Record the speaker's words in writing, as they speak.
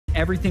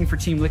everything for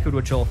Team Liquid,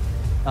 which will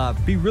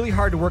be really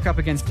hard to work up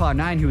against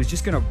Cloud9, who is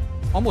just going to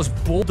almost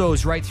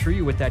bulldoze right through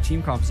you with that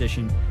team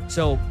composition.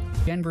 So,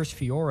 Shen versus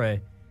Fiora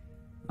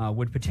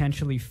would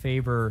potentially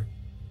favor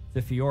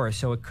the Fiora.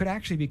 So it could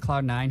actually be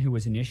Cloud9 who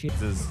was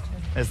initiated.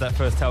 As that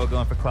first tower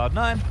going for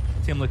Cloud9,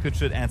 Team Liquid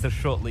should answer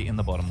shortly in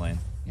the bottom lane.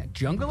 Yeah,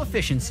 jungle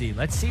efficiency.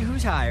 Let's see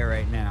who's higher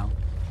right now.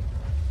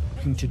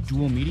 Looking to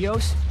dual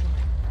Meteos.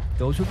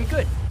 Those would be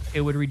good.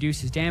 It would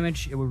reduce his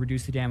damage. It would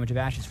reduce the damage of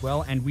Ashe as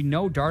well. And we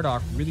know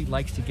Dardoch really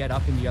likes to get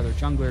up in the other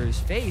jungler's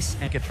face.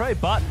 And Get trade,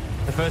 but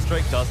the first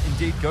Drake does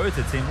indeed go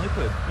to Team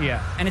Liquid.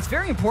 yeah, and it's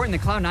very important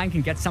that Cloud9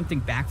 can get something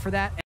back for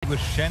that. With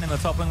Shen in the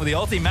top lane with the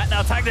ulti. Matt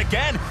now tagged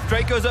again.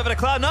 Drake goes over to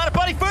Cloud9. A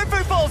buddy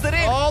FuFuu falls it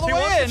in. All the he way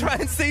wants in. to try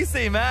and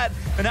CC Matt.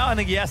 But now I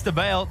think he has to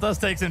bail. Does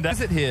take him down.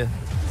 Is it here?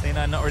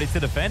 C9 not ready to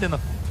defend. And the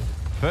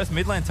first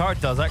mid lane turret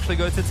does actually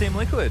go to Team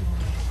Liquid.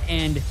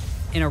 And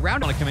in a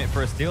round Want to commit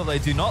for a steal. They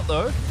do not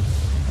though.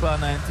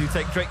 Cloud9 to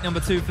take Drake number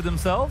 2 for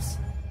themselves.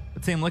 The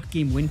Team Liquid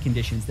game win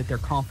conditions that they're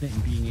confident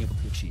in being able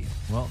to achieve.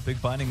 Well,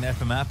 big binding there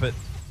for Matt, but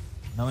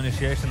no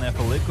initiation there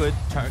for Liquid.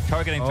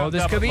 Targeting Oh,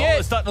 this up, could be Lourlo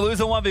it. Starting to lose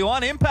a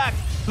 1v1. Impact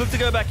look to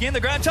go back in. The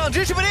ground challenge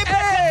issue, but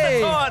Impact Hey!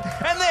 gets the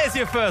taunt, and there's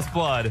your first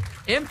blood.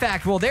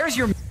 Impact, well, there's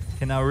your...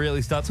 Can now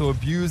really start to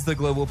abuse the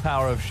global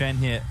power of Shen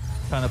here.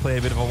 Trying to play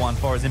a bit of a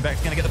 1-4 as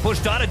Impact's going to get the push.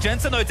 Dardoch,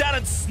 Jensen, though, down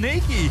and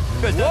sneaky.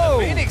 Goes down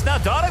to Phoenix. Now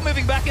Dardoch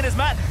moving back in as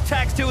Matt.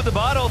 Tags 2 with the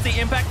Bard ulti.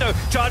 Impact, though,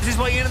 charges his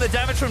way in, and the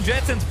damage from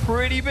Jensen's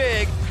pretty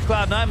big.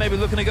 Cloud9 maybe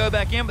looking to go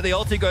back in, but the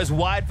ulti goes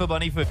wide for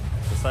Bunny.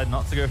 Decide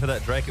not to go for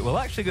that Drake. It will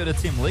actually go to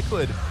Team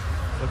Liquid.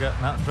 Look at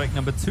Mountain Drake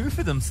number 2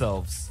 for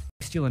themselves.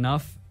 Steal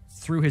enough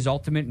through his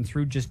ultimate and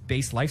through just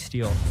base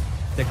lifesteal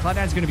that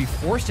Cloud9 is going to be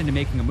forced into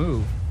making a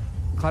move.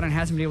 Cloud9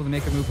 hasn't been able to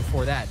make a move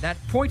before that. That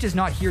point is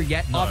not here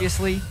yet,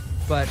 obviously.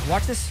 But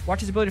watch this. Watch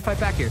his ability to fight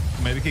back here.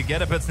 Maybe could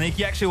get it, but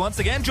Sneaky actually once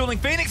again dueling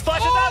Phoenix.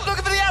 Flashes out,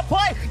 looking for the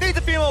outplay. Needs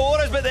a few more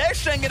waters, but there's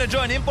Shen going to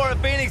join in for it.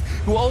 Phoenix,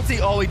 who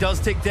ulti, he does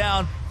tick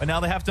down. But now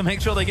they have to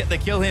make sure they get the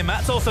kill here.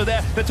 Matt's also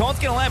there. The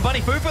taunt's going to land. Bunny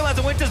FuFuu lands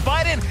a Winter's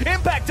Bite in.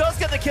 Impact does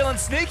get the kill, and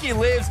Sneaky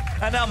lives.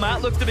 And now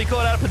Matt looks to be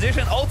caught out of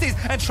position. Ultis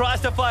and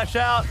tries to flash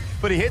out,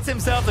 but he hits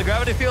himself. The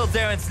gravity field's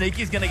there, and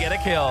Sneaky's going to get a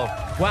kill.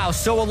 Wow,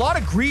 so a lot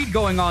of greed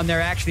going on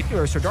there, actually.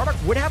 So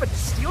Dardoch would have a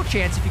steal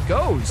chance if he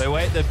goes. They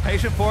wait, they're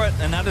patient for it,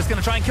 and now just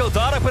going to try and kill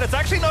Dardoch, but it's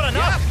actually not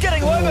enough.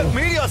 Getting low, but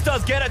Meteos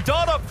does get it.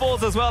 Dardoch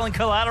falls as well in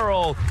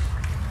collateral.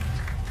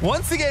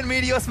 Once again,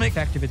 Meteos make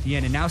effective at the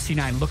end, and now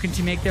C9 looking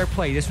to make their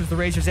play. This was the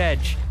Razor's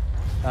Edge.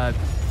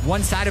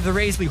 One side of the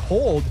Razorly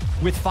hold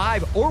with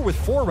 5 or with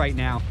 4 right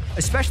now,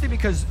 especially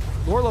because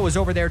Lourlo is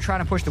over there trying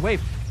to push the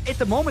wave. At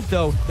the moment,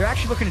 though, they're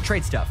actually looking to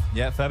trade stuff.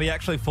 Yeah, Fabi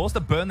actually forced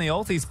to burn the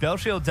ulti. Spell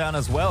Shield down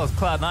as well as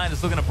Cloud9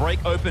 is looking to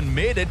break open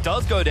mid. It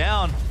does go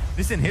down.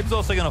 This inhib's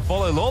also going to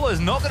follow. Lourlo is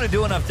not going to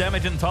do enough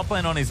damage in top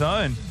lane on his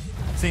own.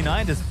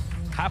 C9 just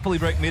happily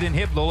break mid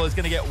inhib. Lourlo is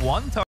going to get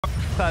 1 turret.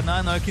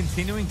 Cloud9, though,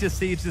 continuing to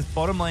siege this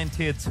bottom lane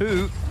tier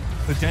 2.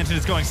 With Jensen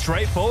just going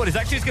straight forward. He's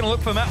actually just going to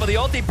look for Matt with the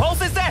ulti.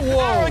 Pulse is there.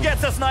 Arrow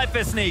gets a snipe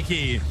for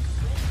Sneaky.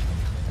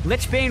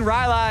 Lichbane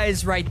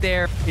Ryze right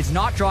there is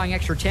not drawing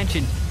extra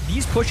attention.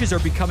 These pushes are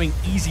becoming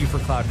easy for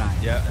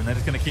Cloud9. Yeah, and they're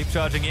just going to keep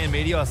charging in.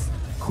 Meteos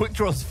quick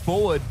draws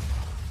forward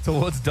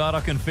towards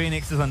Dardoch and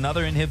Phoenix as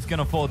another inhib's going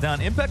to fall down.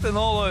 Impact and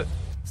Lourlo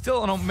still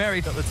on a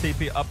merry. Got the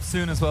TP up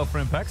soon as well for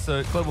Impact,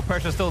 so global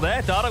pressure still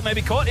there. Dardoch may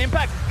be caught.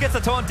 Impact gets the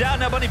taunt down.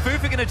 Now Bunny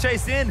FuFuu going to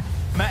chase in.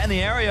 Matt in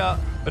the area,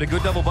 but a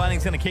good double binding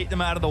is going to keep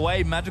them out of the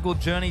way. Magical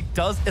Journey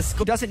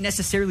doesn't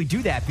necessarily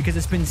do that because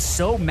it's been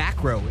so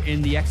macro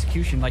in the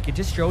execution. Like, it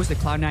just shows that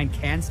Cloud9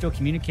 can still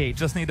communicate.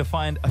 Just need to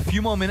find a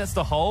few more minutes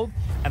to hold,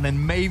 and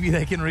then maybe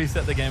they can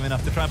reset the game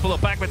enough to try and pull it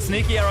back. But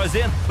Sneaky arrows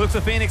in, looks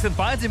for Phoenix and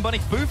finds him. Bunny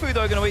FuFuu,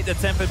 though, going to eat the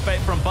Tempered Fate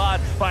from Bard.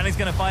 Binding's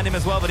going to find him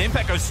as well, but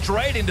Impact goes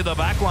straight into the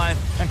backline,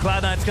 and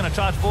Cloud9's going to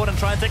charge forward and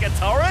try and take a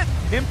turret.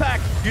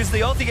 Impact uses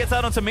the ulti, gets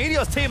out onto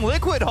Meteos. Team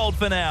Liquid hold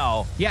for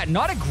now. Yeah,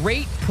 not a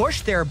great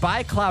push there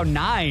by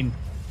Cloud9.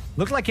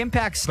 Looked like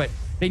Impact's, but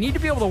they need to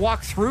be able to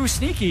walk through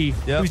Sneaky,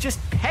 who's just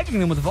pegging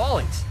them with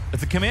volleys.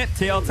 It's a commit.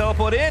 TL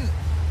teleport in.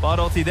 Bard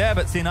ulti there,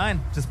 but C9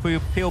 just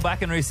peel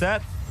back and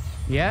reset.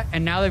 Yeah,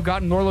 and now they've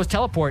gotten Lourlo's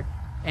teleport.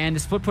 And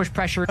the split push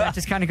pressure, that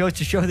just kind of goes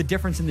to show the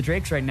difference in the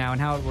Drakes right now and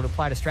how it would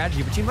apply to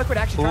strategy. But Team Liquid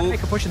actually trying to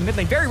make a push in the mid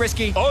lane. Very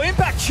risky. Oh,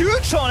 Impact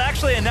huge on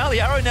actually, and now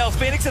the arrow nails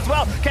Phoenix as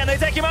well. Can they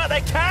take him out?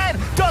 They can!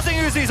 Doesn't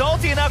use his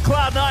ulti, and now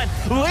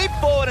Cloud9 leap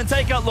forward and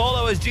take out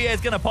Lourlo as GA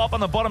is going to pop on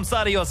the bottom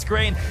side of your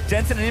screen.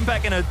 Jensen and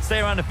Impact going to stay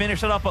around to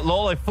finish it up, but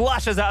Lourlo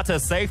flashes out to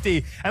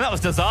safety, and that was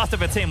disaster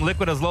for Team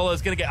Liquid as Lourlo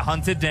is going to get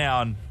hunted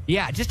down.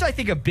 Yeah, just I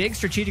think a big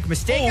strategic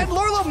mistake, and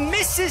Lourlo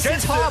misses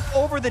his hop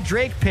over the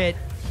Drake pit,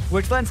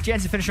 which lets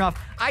Jensen finish off.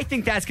 I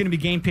think that's going to be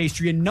game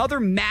pastry. Another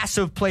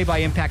massive play by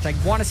Impact. I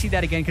want to see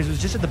that again because it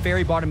was just at the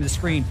very bottom of the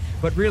screen,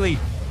 but really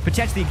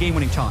potentially a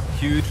game-winning taunt.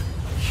 Huge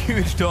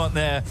huge taunt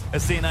there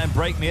as C9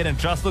 break mid and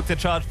just look to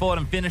charge forward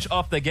and finish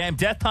off the game.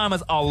 Death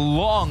timers are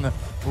long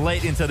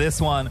late into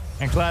this one,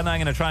 and Cloud9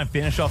 going to try and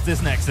finish off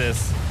this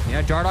Nexus.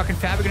 Yeah, Dardoch and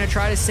Fab are going to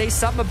try to say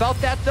something about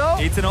that, though.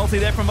 It's an ulti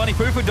there from Bunny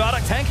FuFuu.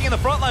 Dardoch tanking in the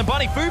front line.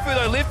 Bunny FuFuu,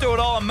 though, lived through it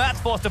all, and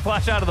Matt's forced to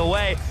flash out of the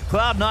way.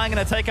 Cloud9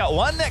 going to take out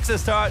one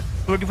Nexus turret,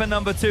 looking for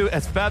number 2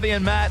 as Fabi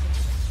and Matt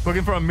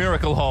looking for a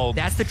miracle hold.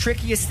 That's the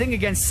trickiest thing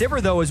against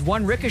Sivir, though, is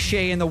one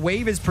Ricochet and the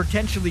wave is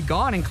potentially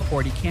gone, and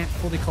he can't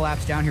fully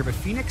collapse down here. But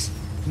Phoenix,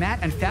 Matt,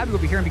 and Fabi will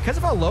be here, and because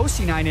of how low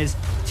C9 is,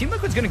 Team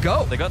Liquid's going to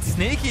go. They got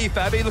sneaky.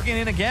 Fabi looking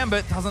in again,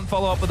 but doesn't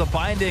follow up with a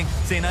binding.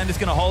 C9 just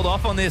going to hold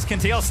off on this. Can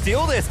TL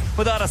steal this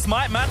without a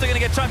smite? Matt's going to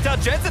get chunked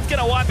out. Jensen's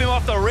going to wipe him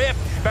off the rip.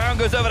 Baron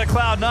goes over to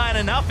Cloud9,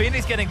 and now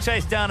Phoenix getting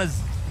chased down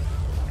as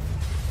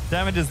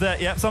damage is there.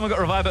 Yep, someone got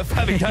revived, but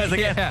Fabi dies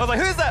again. Yeah. I was like,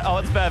 who's that? Oh,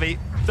 it's Fabi.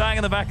 Dying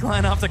in the back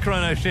line after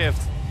Chrono Shift.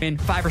 In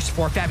 5 versus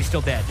 4, Fabi's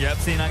still dead. Yep,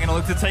 C9 going to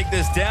look to take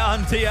this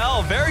down.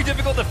 TL, very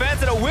difficult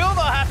defense, and it will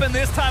not happen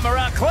this time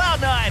around.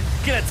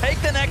 Cloud9 going to take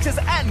the Nexus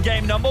and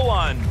game number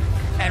 1.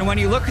 And when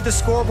you look at the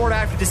scoreboard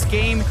after this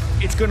game,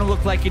 it's going to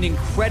look like an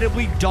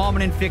incredibly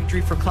dominant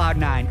victory for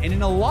Cloud9. And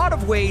in a lot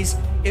of ways,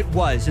 it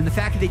was. And the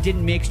fact that they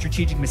didn't make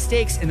strategic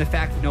mistakes, and the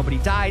fact that nobody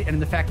died,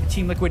 and the fact that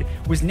Team Liquid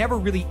was never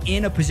really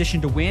in a position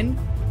to win.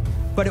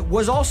 But it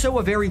was also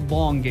a very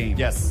long game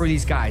for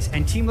these guys.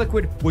 And Team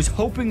Liquid was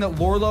hoping that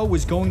Lourlo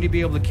was going to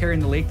be able to carry in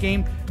the late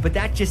game, but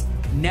that just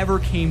never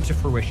came to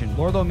fruition.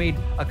 Lourlo made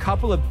a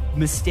couple of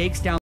mistakes down